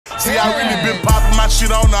See, I really been popping my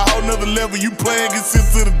shit on a whole nother level. You playing get sent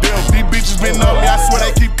to the devil. These bitches been on me. I swear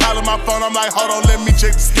they keep calling my phone. I'm like, hold on, let me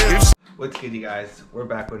check the schedule. What's good, you guys? We're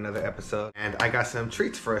back with another episode, and I got some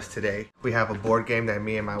treats for us today. We have a board game that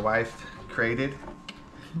me and my wife created.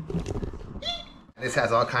 This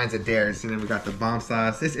has all kinds of dares, and then we got the bomb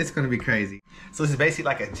sauce. It's gonna be crazy. So this is basically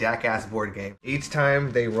like a Jackass board game. Each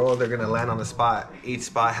time they roll, they're gonna land on the spot. Each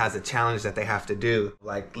spot has a challenge that they have to do,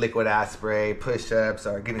 like liquid ass spray, push-ups,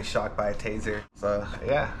 or getting shocked by a taser. So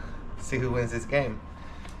yeah, see who wins this game.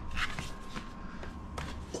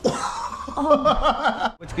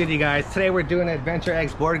 What's good, you guys? Today we're doing an Adventure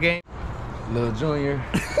X board game. Lil Junior.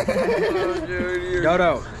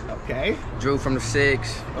 Dodo. Okay. Drew from the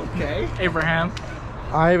 6. Okay. Abraham.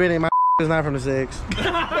 Ivan and my is not from the 6.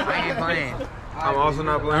 I ain't playing. I'm also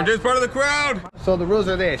not playing. I'm just part of the crowd. So the rules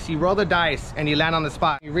are this: you roll the dice and you land on the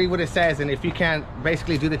spot. You read what it says, and if you can't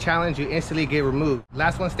basically do the challenge, you instantly get removed.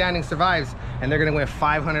 Last one standing survives, and they're gonna win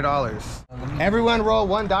 $500. Everyone roll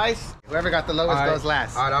one dice. Whoever got the lowest goes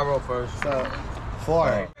last. All right, I'll roll first. So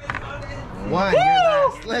 4, 1, you're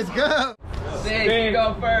last. Let's go. 6, you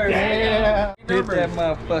go first. Yeah. Hit that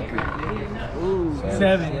motherfucker. Ooh,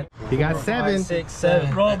 7. You got 7. 5, 6,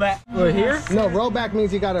 7. Roll back. We're here? No, roll back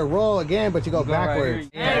means you gotta roll again, but you go backwards.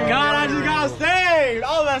 Thank God I just got saved.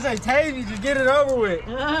 All I say, tase me, just get it over with.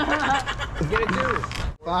 Get it too.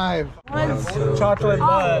 5. Chocolate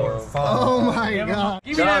bug. Oh my God.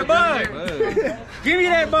 Give me that bug. Give me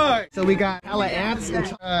that bug. So we got hella ants and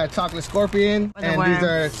chocolate scorpion, and these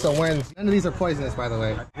are some worms. None of these are poisonous, by the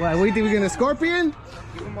way. What do you think we're gonna scorpion?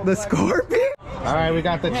 The scorpion? All right, we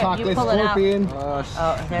got the chocolate scorpion. Oh,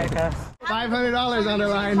 there it goes. $500 on the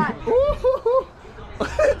line. Ooh. What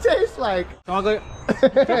does it taste like? Chocolate.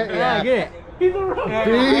 Yeah, get it. He's a real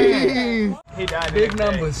Jeez. He died. Big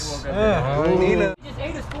numbers. Nina. You just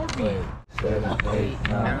ate a scorpion. 7, 8,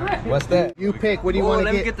 9. What's that? You pick. What do you want to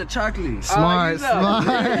Let get? me get the chocolate. Smart, smart.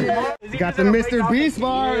 You got the Mr. Beast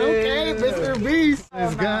bar. Okay, Mr. Beast.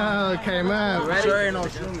 Let's go. Okay, man. Sure ain't no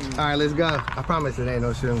shoes. All right, let's go. I promise it ain't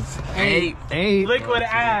no shrooms. 8. 8. Liquid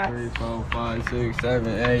ass. 3, 4, 5, 6, 7,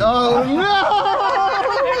 8. Oh no!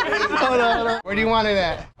 Hold on. Where do you want it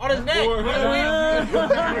at? On his neck.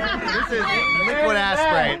 This is liquid ass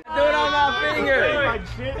spray. Do it on my finger.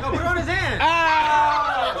 No, put it on his hand.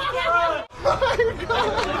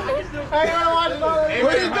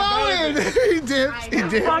 Where you going? He dipped. He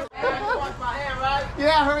dipped.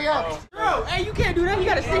 Yeah, hurry up. Bro, hey, you can't do that. You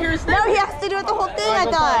gotta sit here and No, he has to do it the whole thing, I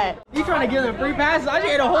thought. You trying to give him free passes? I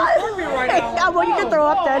just ate a whole scorpion right now. Yeah, well, you can throw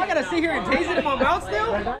up I then. gotta sit here and taste it in my mouth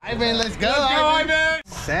still? Ivan, let's go. Ivan.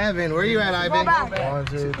 7. Where you at, Ivan? Roll back. 1,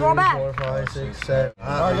 2, 3, Roll back. 4, 5, 6, 7.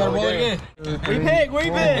 Alright, gotta roll again. We pick, we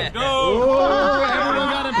pick. Oh, everyone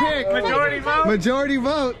got a pick. Majority vote. Majority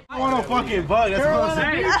vote. I want a fucking bug. That's what I'm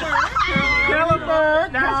saying.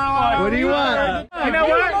 Caliper. What do you want? You know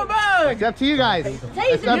what? It's up to you guys.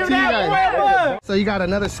 It's up to you guys. So you got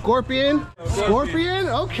another scorpion? Scorpion?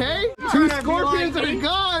 Okay. 2 scorpions are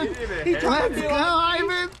gone. Let's go,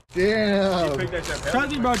 Ivan. Damn.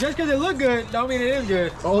 Trust me, bro. Just because it look good, don't mean it is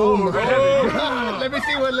good. Oh my God. Let me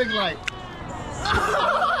see what it looks like.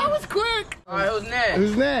 That was quick. Alright, who's next?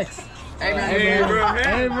 Who's next?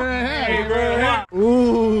 Abraham.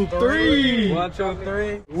 Ooh, 3. 1, 2,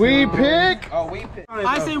 3. We pick. Oh, we pick.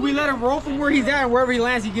 I say we let him roll from where he's at and wherever he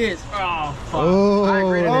lands, he gets. Oh, fuck. Oh, I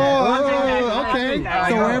agree to that. okay.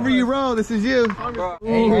 So wherever you roll, this is you.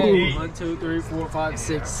 8. 1, 2, 3, 4, 5,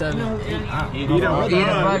 6, 7, 8.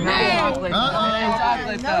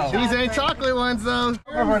 Chocolate though. These ain't chocolate ones though.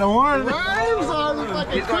 For the one. Worms on the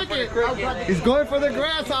fucking cricket. He's going for the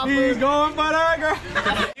grasshopper. He's going for the girl.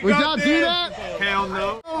 Would y'all do that? Hell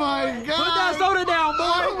no. Oh my God. Put that soda down, boy.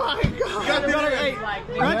 Oh my God.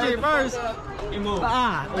 Crunch it first.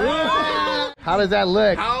 How does that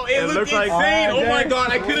look? Oh, it looks insane. Oh my God,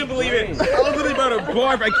 I couldn't believe it. I was literally about to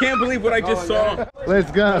barf. I can't believe what I just saw.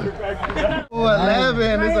 Let's go. Oh,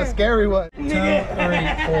 11. This is a scary one. 2, 3,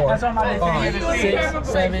 4, 5, 6,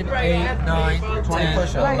 7, 8, 9, 10,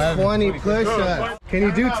 20 push-ups. Can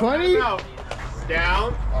you do 20?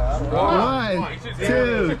 Down. 1,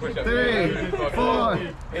 2, 3, 4,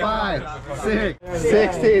 5, 6,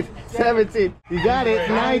 16, 17. You got it.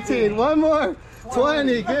 19. One more.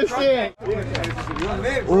 20. Good shit.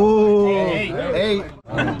 Ooh. 8.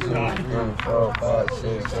 1, 2, 3, 4, 5,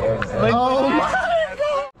 6, 7, 8. Oh my God.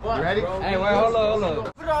 You ready? Hey, wait, hold on.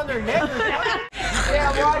 Put it on their neck.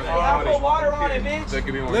 Yeah, put water on it, bitch.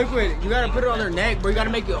 Liquid. You gotta put it on their neck, but you gotta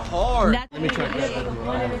make it hard. Let me try.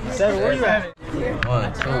 7, where you at?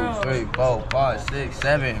 1, 2, 3, 4, 5, 6,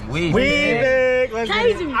 7. We big.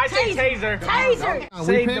 Taser. I say taser. Taser.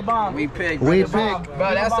 Save the bomb. We pick. We pick. Bro,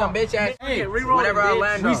 that's some bitch ass. Hey, Whatever I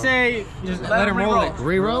land We on. say just let him roll it.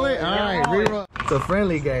 Re-roll it? Alright, re-roll. It's a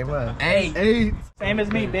friendly game, huh? 8. 8. Same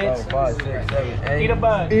as me, bitch. 5, 6, 7, 8. Eat a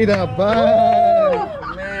bug. Eat a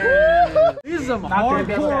bug. Man. These are some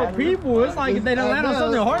hardcore people. It's like if they don't land on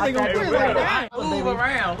something hard, they gonna quit like that. Move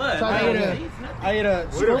around. Look. I ate a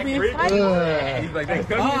scorpion. He's like, they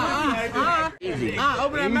cooked Open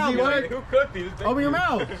that mouth, boy. Who cooked these? Open your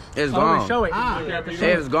mouth. It's Open, gone. show it.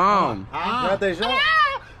 It's gone.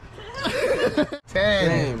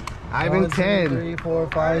 10. Ivan 10. 3, 4,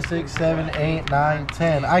 5, 6, 7, 8, 9,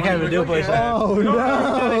 10. I can't even do push-ups. Oh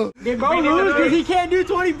no! Did bro lose because he can't do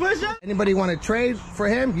 20 push-ups? Anybody want to trade for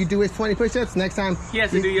him? You do his 20 push-ups. Next time He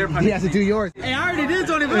has to do your he punishment. has to do yours. Hey, I already did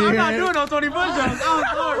 20 push-ups. I'm not doing no 20 push-ups. I'm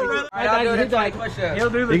sorry, brother. I'll do the 20 push-ups. He'll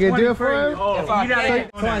do the You can 20 do it for him? Oh, If I you gotta can.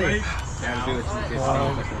 20.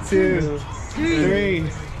 2, 3,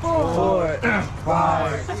 4,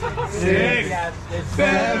 5, 6,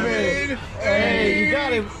 7, 8. You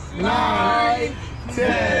got it. 9,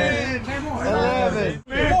 10, 11.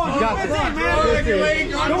 Got it.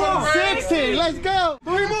 15. Come on, 16. Let's go.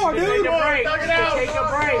 3 more, dude. Take a break. Take a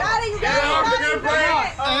break. Daddy, you got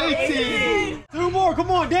it. 18. 2 more.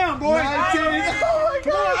 Come on, down, boy. 19. Oh my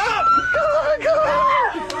God. Come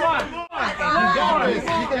on. You got this. You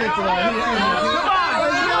can lift it out.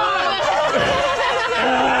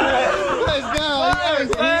 Let's go.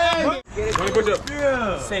 Yes. 20 push-ups.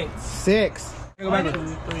 6. No way, you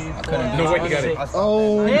got it.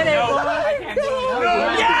 Oh. Hit it, boy.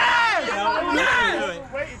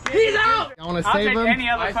 He's out. I want to I'll save take him. any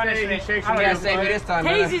other punishment. You gotta save me this time,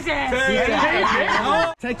 man. Tase his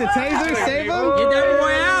ass. Take the taser. Save him. Get that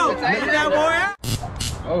boy out. Get that boy out.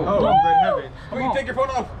 Oh, you can take your phone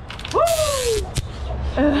off.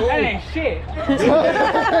 That ain't shit.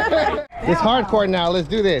 It's hardcore now. Let's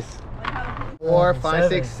do this. 4, 5,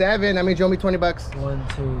 6, 7. That means you owe me $20. 1,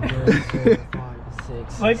 2, 3, 4, 5,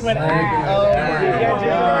 6. Look what Oh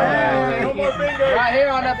No more finger. Right here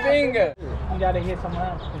on the finger. You gotta hit someone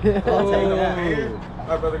else. I'd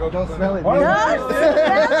rather go. Don't smell it. It's not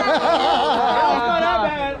that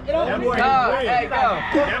bad. It don't That boy, Go. Hey, go.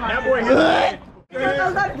 that boy hit.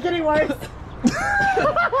 That's getting worse.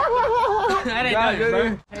 That ain't nice,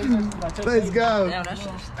 bro. Let's go. Damn, that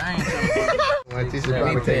shit stinks. Well, teach you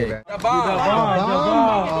probably take it back. The bomb.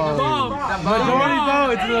 Majority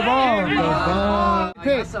votes to the ball.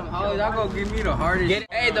 Pick. Some hoes, y'all gonna give me the hardest.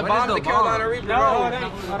 Hey, the bomb's the Carolina Reaper. No,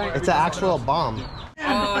 It's an actual bomb.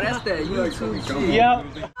 Oh, that's that YouTube shit. Yep.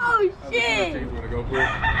 Oh shit. You wanna go for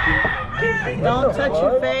it? Don't touch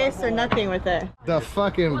your face or nothing with it. The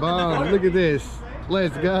fucking bomb. Look at this.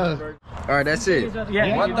 Let's go. All right, that's it.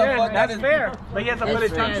 Yeah, What you the did. fuck? That's fair. But you have to put it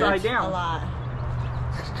It's fair, upside that's a down. lot.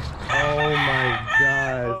 Oh my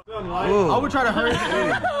God. I would try to hurry it.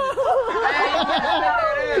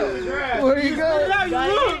 Where you go?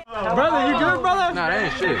 Brother, you good, brother? Nah, that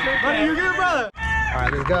ain't shit. Brother, you good, brother? All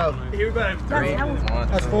right, let's go. Here we go. 3, 1,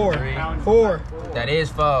 That's 4. 4. That is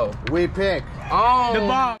 4. We pick. Oh, The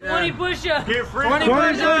bomb. 20 push-ups. 20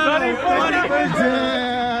 push-ups.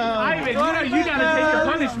 Damn. Ivan, you gotta take your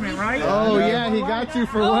punishment, right? Oh yeah, he got you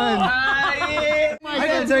for one. I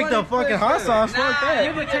can take the fucking hot sauce. Fuck that.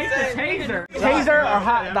 You would take the taser. Taser or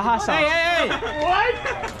the hot sauce? Hey. What?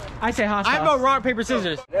 I say hot sauce. I vote rock, paper,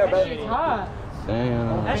 scissors. Hot.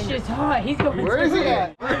 damn. That shit's hot. He's gonna be Where is he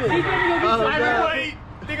at? He's gonna go Wait,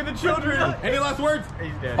 think of the children. Any last words?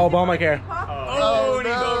 Obamacare. Oh, and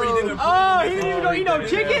he's over. He did a. Oh, he didn't even go eat no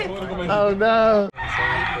chicken? Oh no.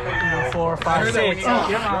 4, 5, 6. Come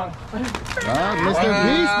on. Mr.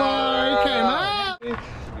 Beast Boy came out.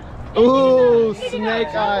 Ooh, snake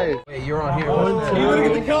eyes. Wait, you're on here. You wanna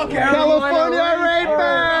get the California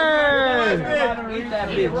Reaper. Eat that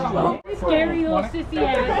bitch. Scary little sissy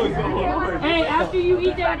ass. Hey, after you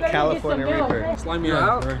eat that, you better get some milk. Slime me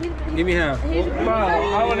out. Give me half. I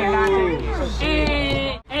would not take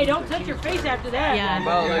it. Hey, don't touch your face after that. Yeah.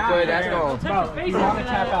 Bro, liquid, that's gone. Touch your face after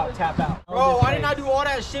that. Tap out. Bro, why didn't I do all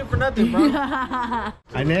that shit for nothing, bro?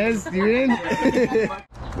 Inez, you in?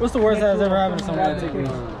 What's the worst that's ever happened to someone taking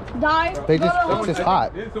it? Die. They just, it's just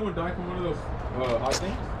hot. Didn't someone die from one of those hot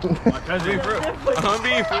things? My cousin, for real. I'm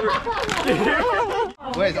being for real.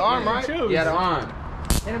 Wait, his arm, right? Yeah, the arm.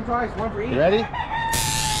 Hit him twice, one for each. You ready?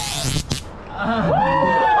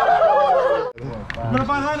 But if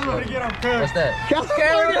I had a little to get on curve. What's that?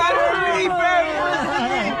 Carolina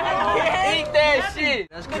Eat that shit.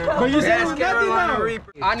 That's crazy. But you said it was That's nothing Carolina though.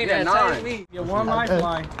 Reaper. I need a 9. Get one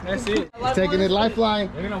lifeline. That's it. He's taking his lifeline.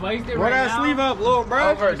 They're gonna waste it Roll right that now. sleeve up, little bro.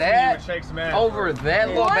 Over that. Shake some ass. Over that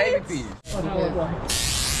little baby piece.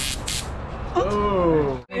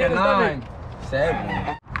 Oh. 9.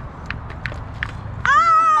 7.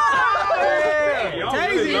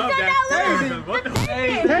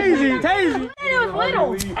 Tazy. Tazy. It was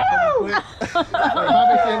little.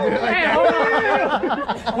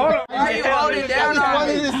 Hold on. Why are you holding down? I just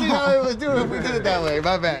wanted to see how it was doing if we did it that way.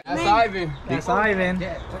 My bad. That's Ivan. That's Ivan.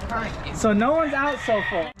 So no one's out so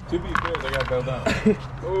far. To be fair, they got bailed out.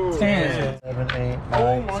 10. 7, 8,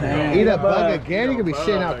 9, 10. Eat a bug again. You're gonna be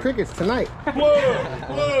shitting out crickets tonight.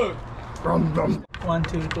 Look. 1,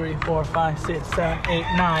 2, 3, 4, 5, 6, 7, 8,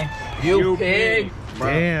 9. You pig.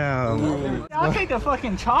 Damn. I'll take a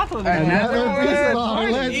fucking chocolate. Another piece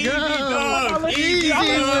of let's Easy go. dog. Easy Easy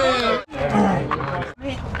dog. 7,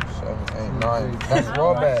 8, 9. That's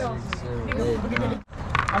raw bad.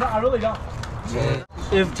 I really don't. 10.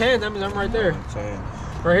 If 10, that means I'm right there. 10.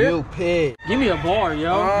 Right here? You pig. Give me a bar,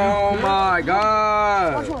 yo. Oh my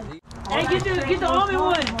god. Hey, get the almond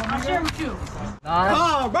one. I'll share with you. 9.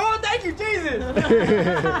 Oh, bro, thank you, Jesus.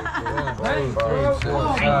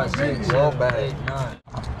 5, 6, raw bad. 9.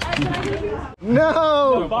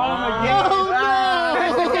 No.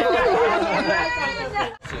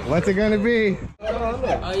 What's it gonna be?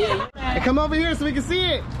 Oh, yeah. Hey, come over here so we can see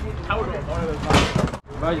it.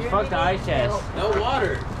 Bro, you fucked the ice chest. No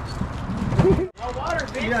water. No water,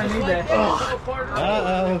 bitch. You don't need that.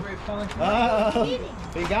 Uh-oh.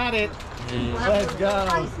 We got it. Let's go.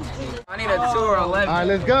 I need a 2 or 11. All right,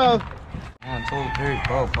 let's go. 1, 2, 3,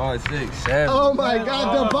 4, 5, 6, 7. Oh my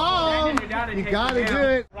God, the bomb. You got it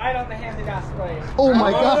good. Right on the hand that got sprayed. Oh my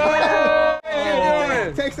God.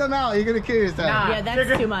 Take some out. You're gonna kill yourself. Yeah,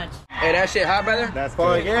 that's too much. Hey, that shit hot, brother? That's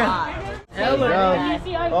fun again. Hell Go.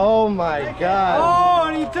 Oh my God. Oh,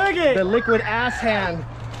 and he took it. The liquid ass hand.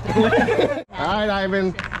 All right,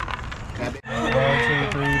 Ivan. 1, 2,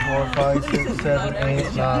 3, 4, 5, 6, 7,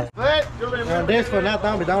 8, 9. What? This for not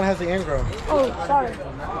down, but down has the ingrown. Oh, sorry.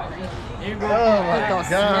 Oh my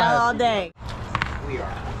Smell God. all day.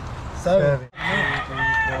 7.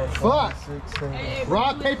 Fuck. 6, 7.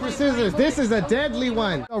 Rock, paper, scissors. This is a deadly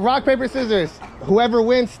one. So rock, paper, scissors. Whoever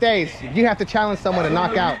wins stays. You have to challenge someone to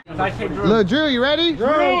knock out. Lil Drew, you ready?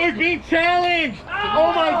 Drew is being challenged.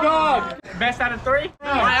 Oh my God. Best out of 3?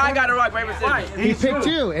 I got a rock, paper, scissors. He picked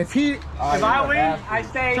you. If he... If I win, I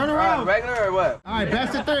stay. Turn around. Regular or what? All right,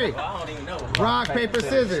 best of 3. Rock, paper,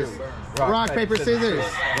 scissors. Rock, paper, scissors.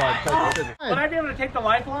 Would I be able to take the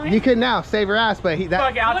lifeline? You could now save your ass, but he...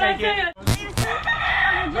 Fuck That, it, I'll take it.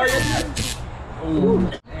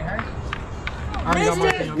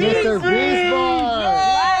 Mr. Beast Boy.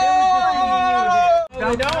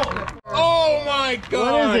 Oh my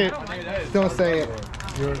god. What is it? Don't say it.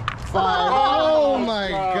 5. Oh my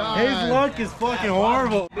God. His luck is fucking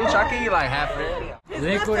horrible. Bitch, I can eat like half of it.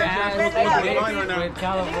 Liquid ass with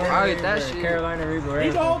California. I'll eat that shit. Carolina Reaper.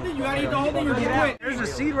 Eat the whole thing. You gotta eat the whole thing or get quit. There's a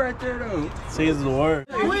seed right there, though. See, is the word.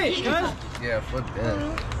 Quit, cuz. Yeah, fuck that.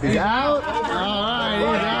 He's out? Alright,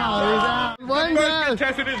 he's out. One guy.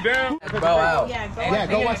 Testing this down. Bro, out. Yeah,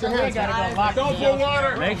 go wash your hands. Don't put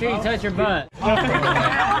water. Make sure you touch your butt.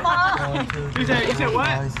 You said what?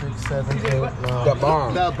 5, 6, 7, 8, 9. The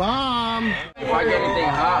bomb. The bomb. If I get anything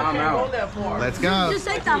hot, I'm out. Let's go. Just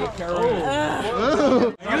take that.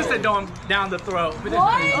 Ooh. You said down the throat.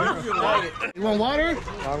 You want water?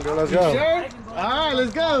 I'm good, let's go. Sure? Alright,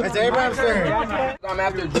 let's go. It's Abraham's turn. I'm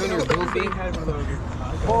after Junior Goofy.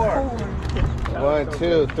 1,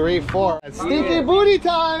 2, 3, 4. Stinky booty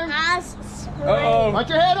time. Watch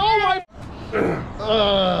your head. Oh my.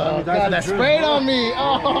 God, that sprayed on me.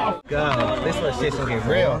 Oh. God, this one shit's gonna get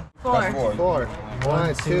real. 4.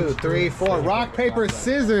 1, 2, 3, 4. Rock, paper,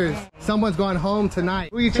 scissors. Someone's going home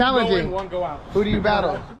tonight. Who are you challenging? One go out. Who do you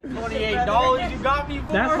battle? $28 you got me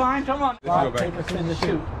for? That's fine, come on. Rock, paper, scissors,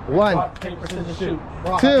 shoot. 1, Rock, paper, scissors, shoot.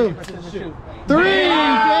 Rock, 2, paper, scissors, shoot. 3.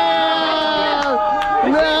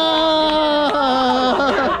 No!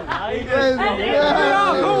 Let's go.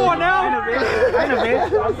 Come on now. I know,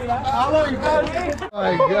 bitch. How long you got? Oh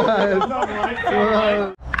my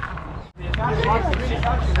God.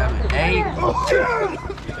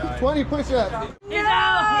 Whoa. 20 push-ups. He's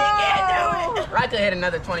out. He can't do it. Right to hit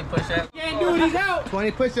another 20 push-ups. Can't do it, he's out.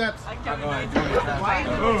 20 push-ups. I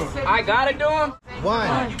gotta do them.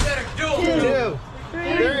 1, 2,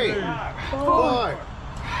 3, 4,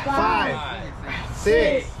 5,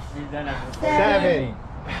 6, 7,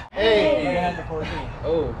 8.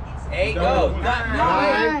 Oh. 8, go.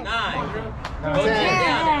 9.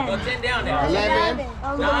 10. 10 down there. 11.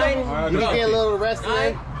 9. You can get a little rest in.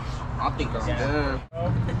 I think I'm done.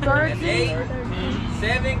 13.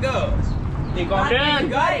 7, go. Think I'm done.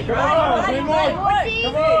 Got it, bro.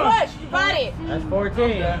 Push. You got it. That's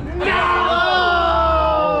 14.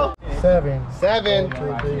 No! 7. 7.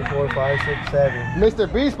 1, 2, 3, 4, 5, 6, 7. Mr.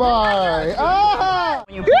 Beast Boy. Oh!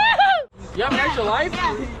 You have an extra life? Wait,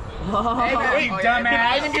 dumbass. Can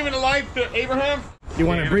I even give it a life to Abraham? You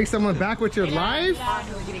want to bring someone back with your life?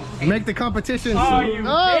 Make the competition. Oh, you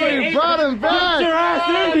brought him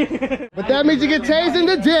back. But that means you get tased in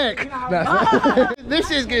the dick. This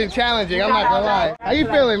shit's getting challenging. I'm not gonna lie. How you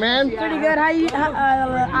feeling, man? Pretty good. How you?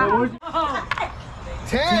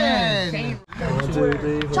 10. 1, 2,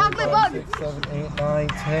 3, 4, Chocolate 5, bug. 6, 7, 8, 9,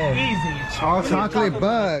 10. Easy. Chocolate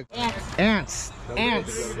bug. Ants.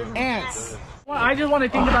 Well, I just want to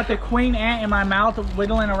think about the queen ant in my mouth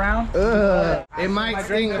wiggling around. It might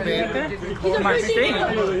sting a bit. It might sting. What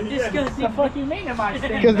the fuck you mean it might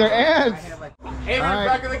sting? Because they're ants. Abraham's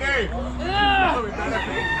back in the game.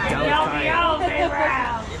 Help me out,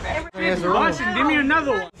 Abraham. Watson, give me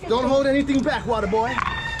another one. Don't hold anything back, water boy.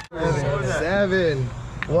 7.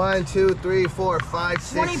 1, 2, 3, 4, 5,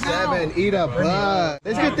 6, 7. Eat a bug.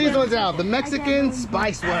 Let's get these ones out. The Mexican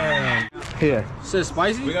spice worm. Here. Is it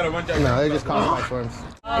spicy? We gotta run down. No, they just call them spice worms.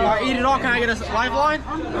 Eat it all. Can I get a lifeline?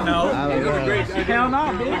 No. Hell no,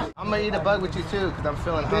 bitch. I'm gonna eat a bug with you too, because I'm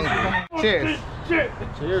feeling hungry. Cheers. Cheers,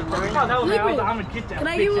 man. I'm gonna get that. Can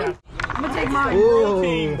I get one? I'm gonna take mine.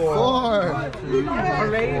 Ooh, 4.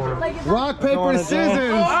 Rock, paper,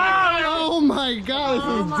 scissors. Oh my god, this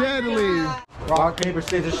is deadly. Rock, paper,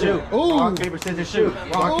 scissors, shoot. Ooh. Rock, paper, scissors, shoot.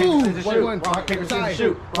 Rock, paper, scissors, shoot. Rock, paper, scissors,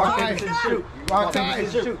 shoot. Rock, paper, scissors, shoot. Rock, paper,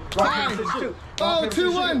 scissors, shoot. Rock, paper, scissors, shoot. Oh,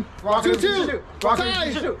 2-1. 2-2. Tie.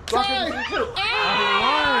 Tie. Let's go.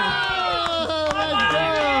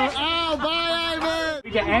 Oh, bye, Ivan. We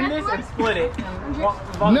can end this and split it.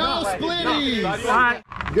 No splitties.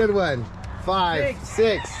 Good one. 5,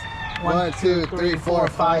 6. 1, 2, 3, 4,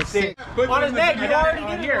 5, 6. On his neck. You already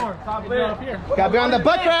did Here. it. Top lid up here. Gotta be on the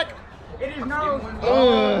butt crack. It is no.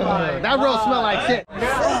 That roll smell like shit. Come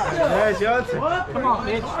on,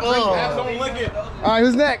 bitch. Someone lick it. All right,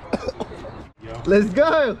 who's next? Let's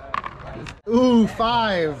go. Ooh,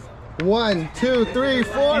 5. 1, 2, 3,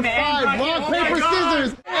 4, 5. Rock, paper,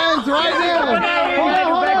 scissors. Ends right now. Hold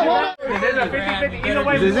on. There's a 50-50. Either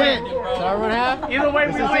way, This we is win. it. Either way,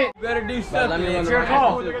 we win. You better do something. It's your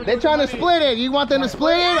call. They're trying to split it. You want them to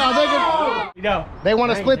split it, or they can? You know. They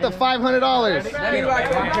want to split the $500.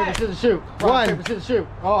 Rock, paper, scissors, shoot. Rock, 1. paper, scissors, shoot.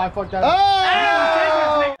 Oh, I fucked that up.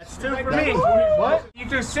 Oh! That's 2 for me. What? You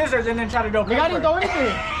threw scissors and then try to go. I didn't throw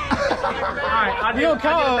anything. Alright, I'll You don't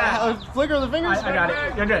count a flicker of the fingers? I got it.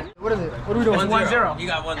 You're good. What is it? What are we doing? 1-0. You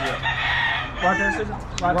got 1-0. Rock, paper, scissors.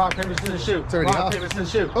 Rock, paper, scissors, shoot. It's already Rock, off. paper,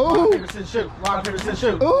 scissors, shoot. Ooh. Rock, paper, scissors, shoot. Rock, paper, scissors,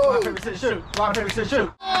 shoot. Ooh. Rock, paper, scissors, shoot. Rock, paper, scissors,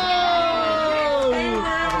 shoot. Oh!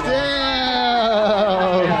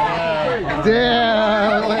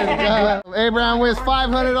 Damn! Let's go. Abraham wins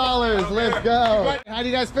 $500. Let's go. How do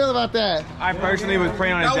you guys feel about that? I personally was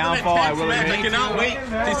praying on his downfall. I will admit. I cannot wait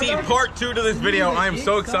to see part 2 to this video. I am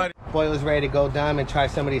so excited. Boy was ready to go down and try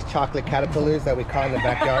some of these chocolate caterpillars that we caught in the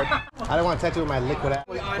backyard. I don't want to touch it with my liquid ass.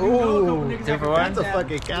 Ooh, that's a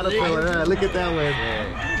fucking caterpillar. Huh? Look at that one.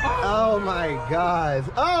 Oh my god.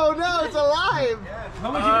 Oh no, it's alive.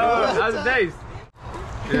 How's the taste?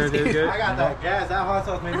 Good. I got that gas. That hot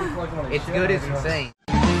sauce made me fucking want to It's good as insane.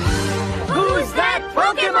 Who's that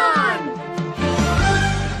Pokemon?